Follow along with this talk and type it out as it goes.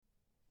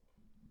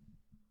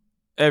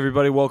Hey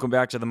everybody, welcome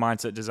back to the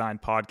Mindset Design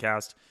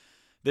Podcast.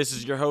 This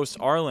is your host,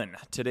 Arlen.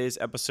 Today's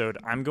episode,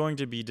 I'm going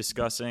to be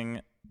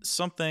discussing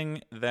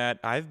something that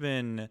I've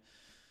been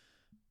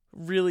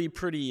really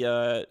pretty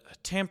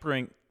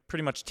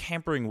much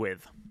tampering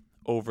with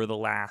over the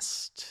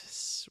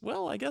last,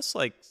 I guess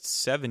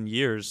 7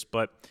 years,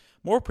 but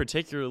more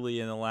particularly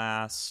in the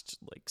last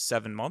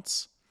 7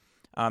 months.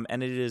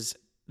 And it is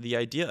the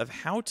idea of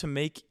how to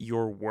make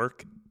your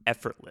work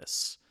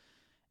effortless.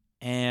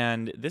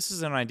 And this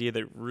is an idea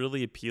that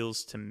really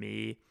appeals to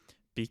me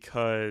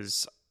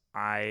because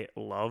I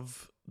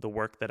love the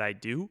work that I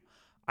do.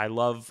 I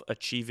love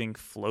achieving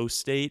flow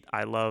state.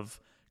 I love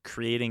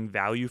creating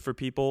value for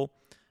people.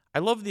 I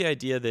love the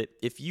idea that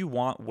if you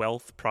want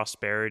wealth,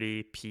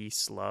 prosperity,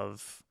 peace,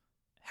 love,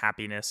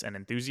 happiness, and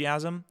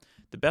enthusiasm,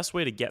 the best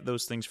way to get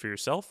those things for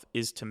yourself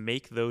is to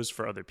make those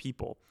for other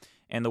people.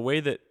 And the way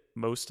that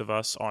most of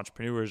us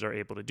entrepreneurs are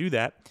able to do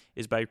that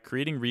is by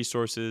creating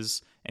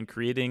resources and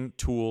creating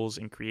tools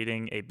and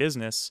creating a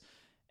business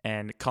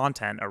and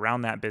content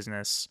around that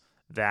business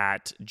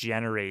that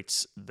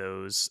generates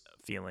those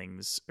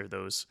feelings or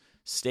those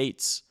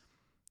states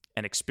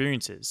and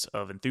experiences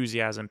of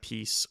enthusiasm,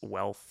 peace,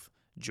 wealth,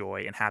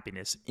 joy, and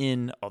happiness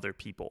in other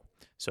people.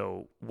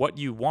 So what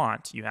you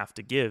want, you have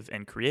to give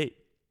and create.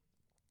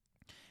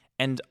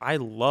 And I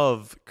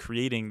love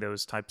creating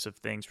those types of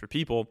things for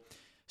people.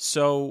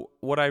 So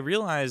what I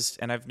realized,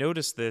 and I've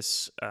noticed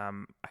this, I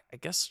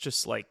guess it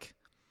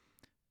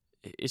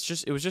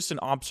was just an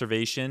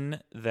observation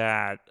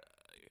that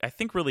I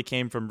think really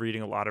came from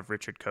reading a lot of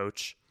Richard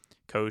Koch.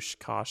 I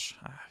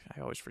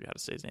always forget how to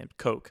say his name.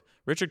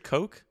 Richard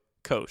Koch?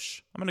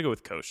 Koch. I'm going to go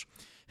with Koch.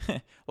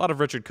 A lot of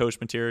Richard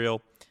Koch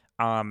material,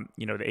 the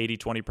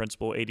 80-20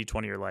 principle,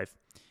 80-20 your life.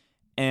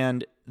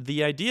 And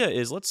the idea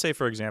is, let's say,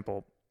 for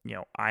example,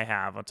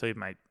 I'll tell you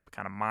my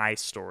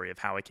story of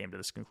how I came to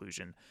this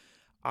conclusion.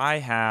 I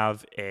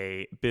have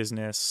a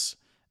business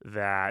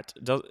that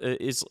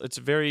there's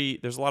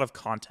a lot of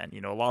content.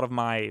 A lot of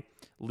my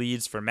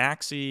leads for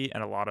Maxi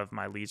and a lot of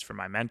my leads for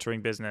my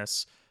mentoring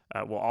business,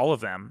 all of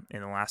them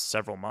in the last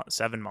 7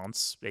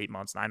 months, 8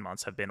 months, 9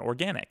 months have been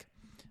organic.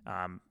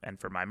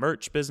 And for my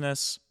merch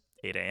business,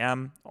 8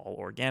 a.m., all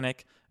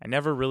organic. I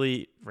never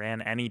really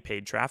ran any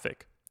paid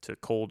traffic to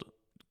cold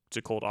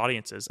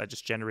audiences. I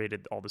just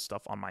generated all this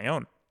stuff on my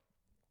own.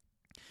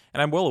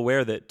 And I'm well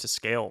aware that to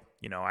scale,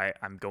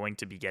 I'm going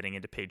to be getting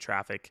into paid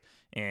traffic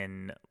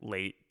in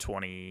late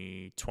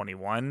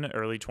 2021,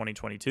 early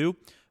 2022.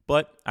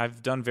 But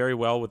I've done very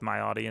well with my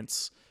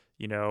audience,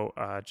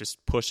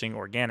 just pushing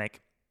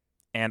organic.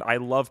 And I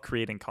love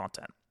creating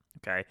content,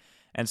 okay?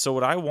 And so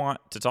what I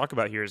want to talk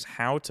about here is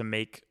how to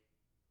make,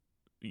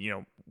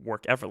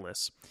 work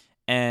effortless.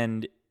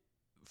 And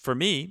for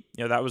me,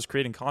 that was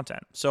creating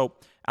content. So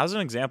as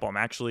an example, I'm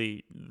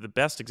actually the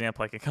best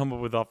example I can come up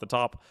with off the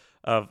top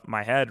of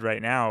my head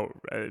right now,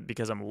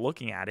 because I'm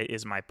looking at it,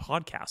 is my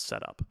podcast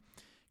setup.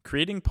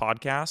 Creating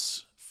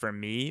podcasts for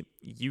me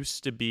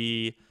used to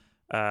be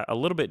a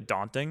little bit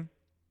daunting.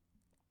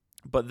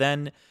 But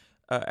then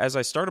as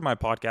I started my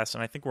podcast,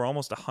 and I think we're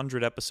almost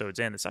 100 episodes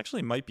in, this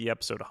actually might be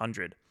episode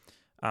 100,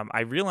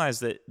 I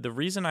realized that the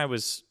reason I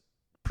was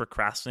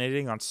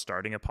procrastinating on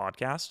starting a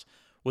podcast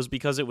was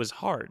because it was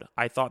hard.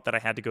 I thought that I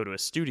had to go to a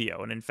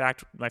studio. And in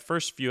fact, my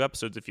first few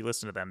episodes, if you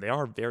listen to them, they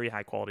are very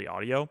high quality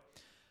audio.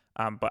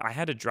 But I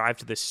had to drive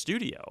to this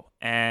studio,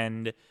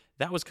 and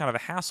that was kind of a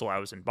hassle. I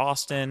was in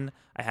Boston.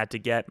 I had to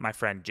get my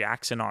friend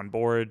Jackson on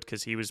board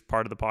because he was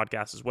part of the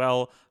podcast as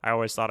well. I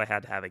always thought I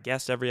had to have a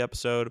guest every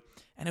episode,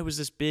 and it was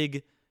this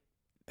big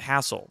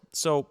hassle.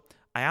 So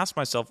I asked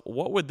myself,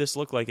 what would this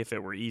look like if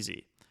it were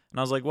easy? And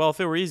I was like, well, if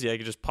it were easy, I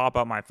could just pop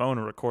out my phone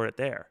and record it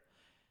there.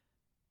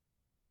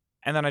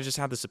 And then I just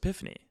had this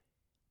epiphany.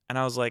 And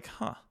I was like,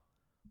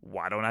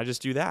 why don't I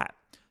just do that?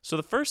 So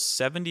the first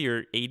 70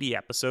 or 80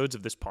 episodes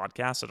of this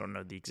podcast, I don't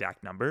know the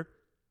exact number,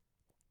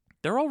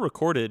 they're all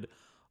recorded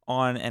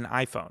on an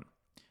iPhone.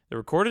 They're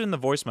recorded in the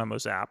Voice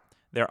Memos app.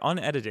 They're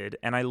unedited.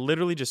 And I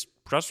literally just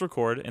press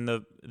record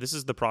this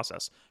is the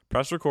process.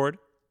 Press record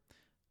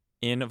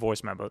in a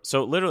Voice Memo.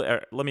 So literally,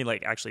 let me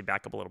actually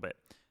back up a little bit.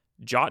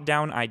 Jot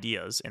down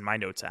ideas in my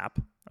notes app.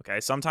 Okay.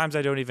 Sometimes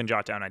I don't even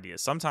jot down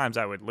ideas. Sometimes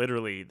I would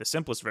literally, the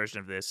simplest version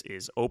of this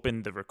is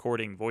open the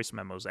recording Voice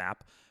Memos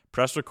app,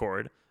 press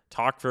record,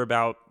 talk for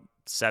about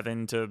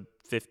 7 to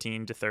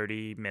 15 to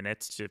 30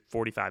 minutes to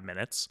 45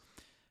 minutes,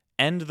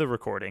 end the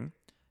recording,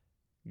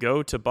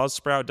 go to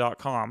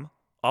buzzsprout.com,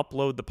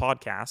 upload the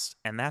podcast,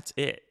 and that's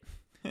it.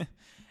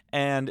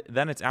 And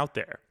then it's out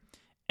there.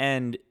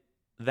 And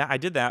I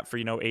did that for,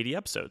 80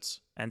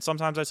 episodes. And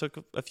sometimes I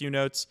took a few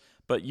notes,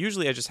 but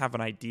usually I just have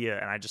an idea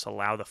and I just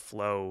allow the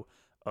flow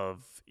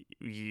of,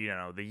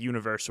 the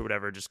universe or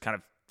whatever, just kind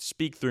of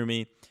speak through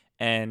me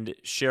and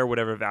share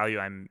whatever value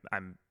I'm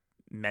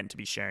meant to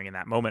be sharing in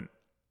that moment.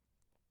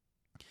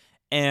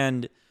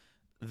 And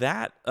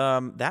that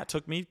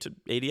took me to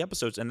 80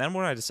 episodes. And then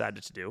what I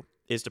decided to do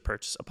is to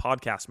purchase a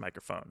podcast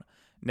microphone.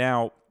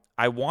 Now,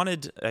 I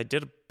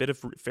did a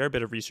fair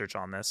bit of research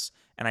on this,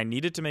 and I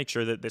needed to make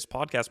sure that this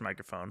podcast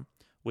microphone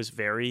was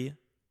very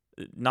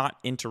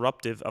not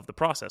interruptive of the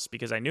process,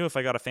 because I knew if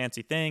I got a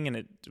fancy thing and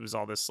it was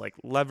all this like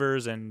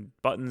levers and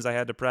buttons I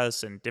had to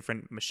press and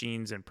different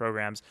machines and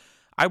programs,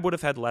 I would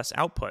have had less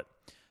output.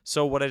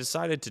 So what I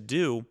decided to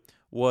do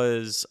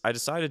was I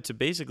decided to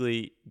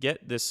basically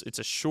get this. It's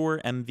a Shure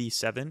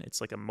MV7.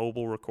 It's like a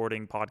mobile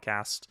recording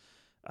podcast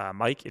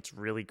mic. It's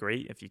really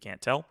great if you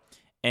can't tell.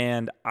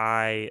 And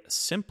I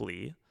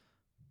simply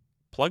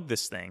plug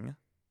this thing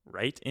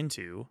right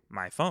into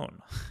my phone.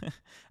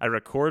 I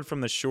record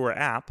from the Shure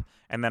app,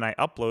 and then I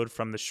upload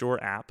from the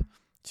Shure app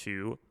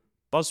to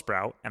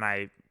Buzzsprout, and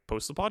I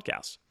post the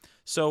podcast.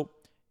 So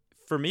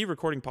for me,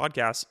 recording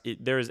podcasts,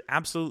 there is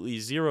absolutely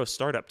zero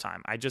startup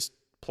time. I just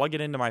plug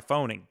it into my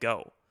phone and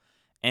go.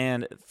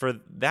 And for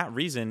that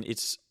reason,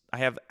 I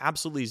have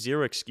absolutely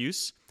zero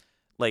excuse.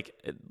 Like,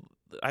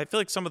 I feel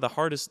like some of the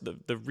hardest,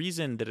 the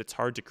reason that it's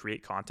hard to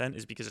create content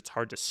is because it's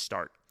hard to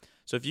start.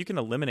 So if you can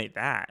eliminate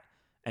that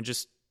and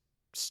just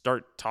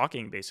start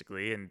talking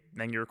basically, and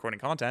then you're recording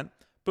content,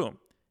 boom.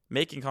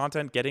 Making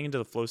content, getting into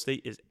the flow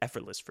state is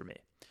effortless for me.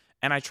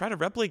 And I try to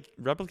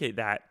replicate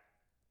that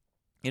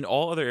in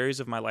all other areas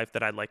of my life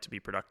that I'd like to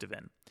be productive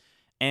in.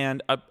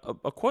 And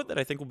a quote that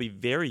I think will be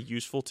very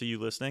useful to you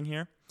listening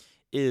here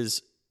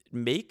is,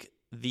 make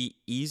the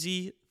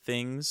easy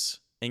things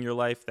in your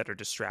life that are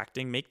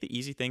distracting, make the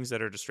easy things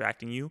that are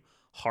distracting you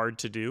hard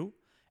to do,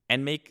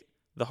 and make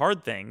the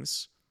hard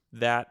things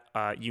that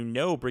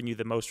bring you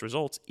the most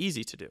results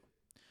easy to do.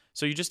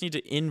 So you just need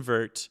to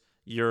invert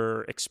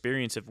your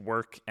experience of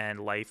work and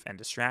life and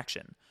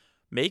distraction.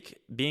 Make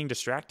being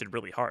distracted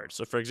really hard.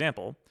 So for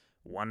example,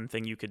 one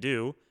thing you could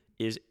do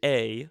is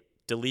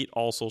delete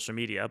all social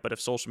media, but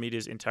if social media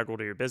is integral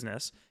to your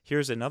business,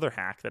 here's another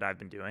hack that I've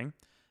been doing.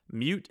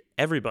 Mute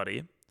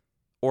everybody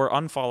or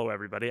unfollow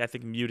everybody. I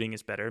think muting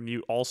is better.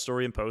 Mute all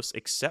story and posts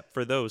except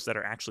for those that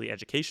are actually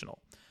educational.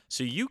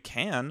 So you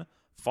can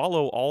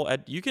follow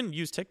you can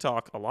use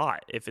TikTok a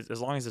lot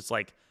as long as it's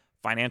like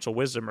financial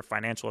wisdom or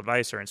financial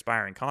advice or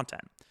inspiring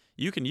content.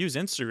 You can use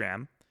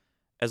Instagram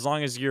as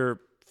long as your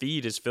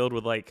feed is filled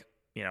with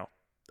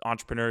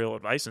entrepreneurial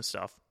advice and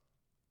stuff.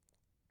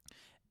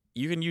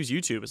 You can use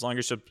YouTube as long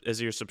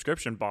as your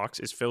subscription box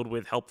is filled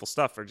with helpful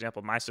stuff. For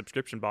example, my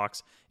subscription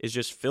box is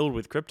just filled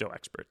with crypto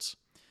experts.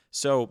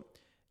 So,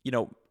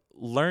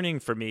 learning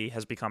for me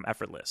has become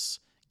effortless.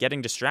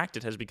 Getting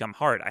distracted has become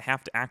hard. I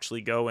have to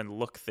actually go and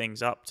look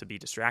things up to be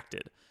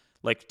distracted.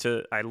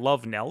 I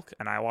love Nelk,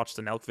 and I watch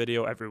the Nelk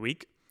video every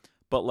week.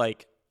 But I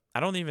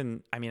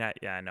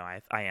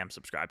am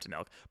subscribed to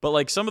Nelk.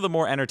 But some of the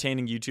more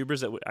entertaining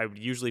YouTubers that I would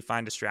usually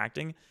find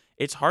distracting,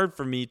 it's hard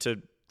for me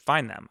to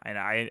find them. And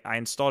I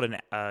installed a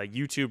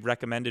YouTube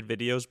recommended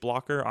videos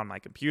blocker on my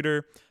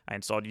computer. I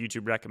installed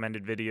YouTube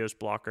recommended videos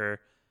blocker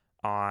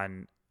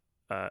on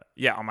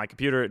my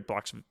computer. It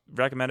blocks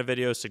recommended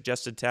videos,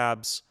 suggested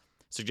tabs,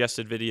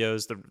 suggested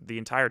videos. The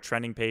entire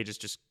trending page is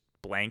just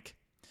blank.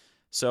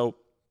 So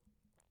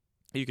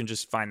you can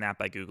just find that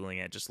by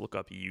Googling it. Just look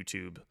up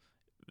YouTube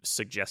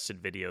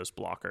suggested videos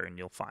blocker and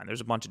you'll find there's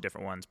a bunch of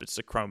different ones, but it's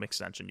a Chrome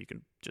extension you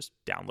can just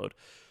download.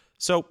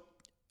 So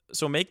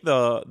make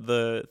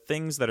the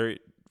things that are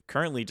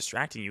currently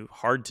distracting you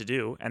hard to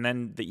do, and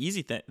then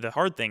the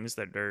hard things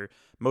that are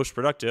most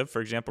productive,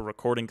 for example,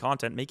 recording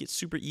content, make it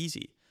super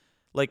easy.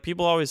 Like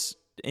people always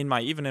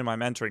even in my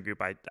mentoring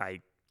group,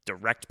 I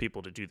direct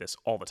people to do this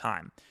all the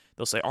time.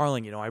 They'll say,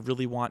 Arlen, I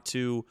really want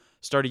to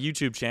start a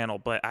YouTube channel,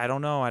 but I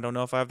don't know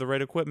if I have the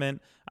right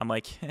equipment. I'm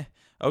like,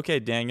 okay,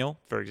 Daniel,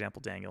 for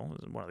example, Daniel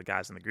is one of the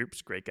guys in the group,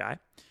 he's a great guy.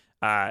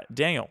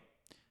 Daniel,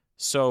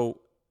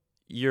 so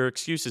your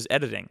excuse is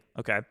editing.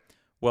 Okay.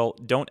 Well,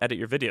 don't edit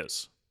your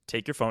videos.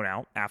 Take your phone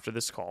out after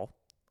this call,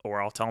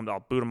 or I'll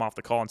boot them off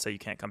the call and say you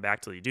can't come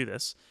back till you do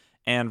this,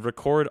 and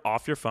record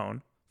off your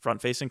phone,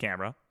 front-facing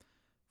camera,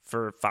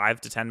 for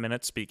 5 to 10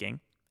 minutes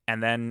speaking,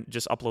 and then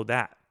just upload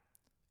that.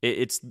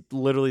 It's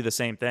literally the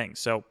same thing.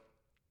 So,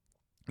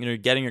 you're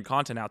getting your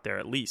content out there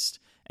at least,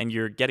 and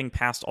you're getting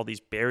past all these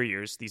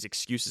barriers, these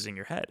excuses in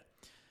your head.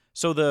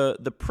 So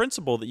the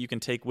principle that you can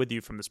take with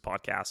you from this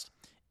podcast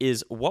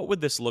is, what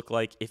would this look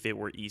like if it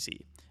were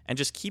easy? And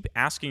just keep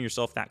asking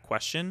yourself that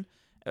question.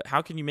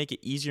 How can you make it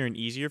easier and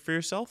easier for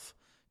yourself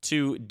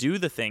to do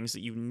the things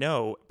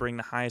that bring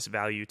the highest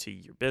value to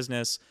your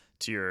business,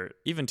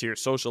 even to your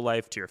social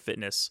life, to your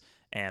fitness,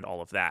 and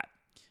all of that?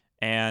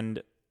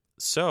 And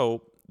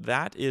so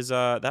that is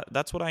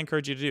that's what I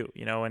encourage you to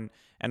do,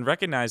 and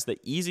recognize that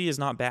easy is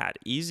not bad.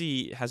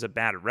 Easy has a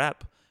bad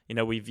rep.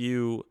 We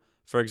view,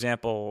 for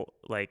example,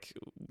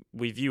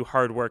 we view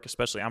hard work,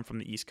 especially I'm from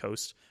the East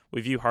Coast,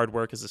 we view hard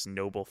work as this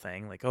noble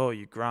thing. Like, oh,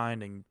 you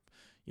grind and,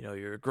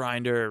 you're a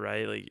grinder,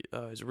 right? Like,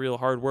 oh, he's a real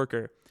hard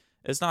worker.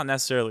 It's not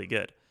necessarily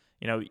good.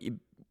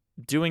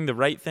 Doing the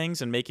right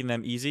things and making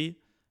them easy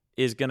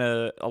is going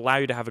to allow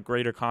you to have a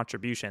greater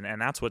contribution.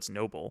 And that's what's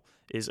noble,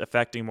 is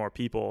affecting more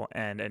people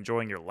and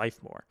enjoying your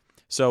life more.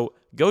 So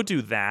go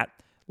do that.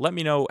 Let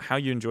me know how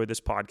you enjoyed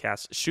this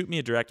podcast. Shoot me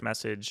a direct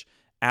message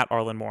at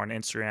Arlen Moore on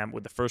Instagram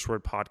with the first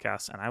word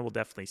podcast, and I will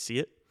definitely see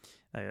it,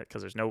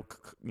 because there's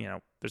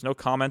no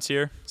comments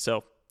here.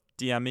 So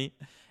DM me.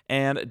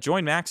 And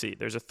join Maxi.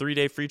 There's a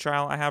 3-day free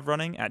trial I have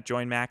running at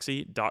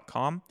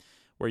joinmaxi.com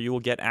where you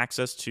will get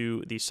access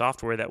to the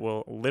software that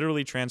will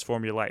literally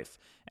transform your life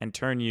and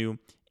turn you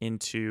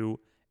into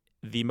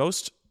the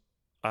most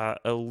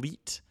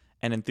elite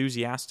and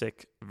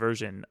enthusiastic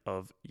version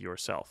of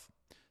yourself.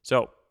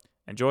 So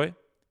enjoy,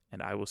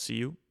 and I will see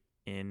you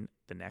in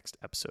the next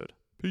episode.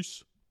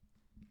 Peace.